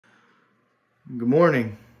Good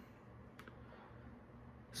morning.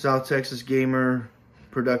 South Texas Gamer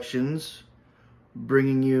Productions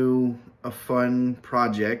bringing you a fun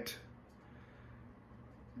project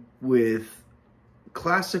with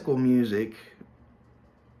classical music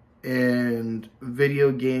and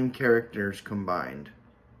video game characters combined.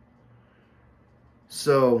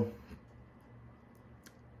 So,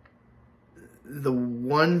 the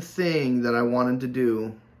one thing that I wanted to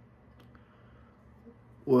do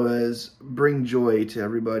was bring joy to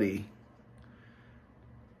everybody.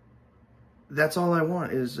 That's all I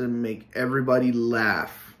want, is to make everybody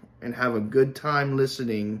laugh and have a good time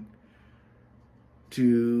listening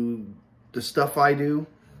to the stuff I do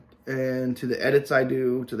and to the edits I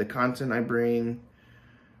do, to the content I bring.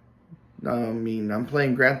 I'm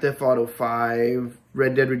playing Grand Theft Auto 5,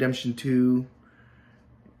 Red Dead Redemption 2,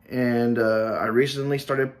 and I recently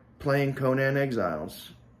started playing Conan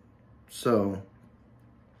Exiles. So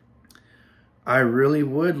I really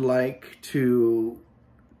would like to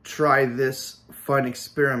try this fun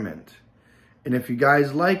experiment. And if you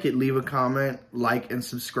guys like it, leave a comment, like, and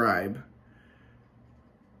subscribe.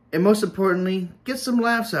 And most importantly, get some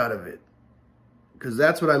laughs out of it. Because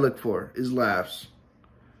that's what I look for, is laughs.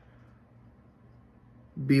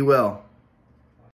 Be well.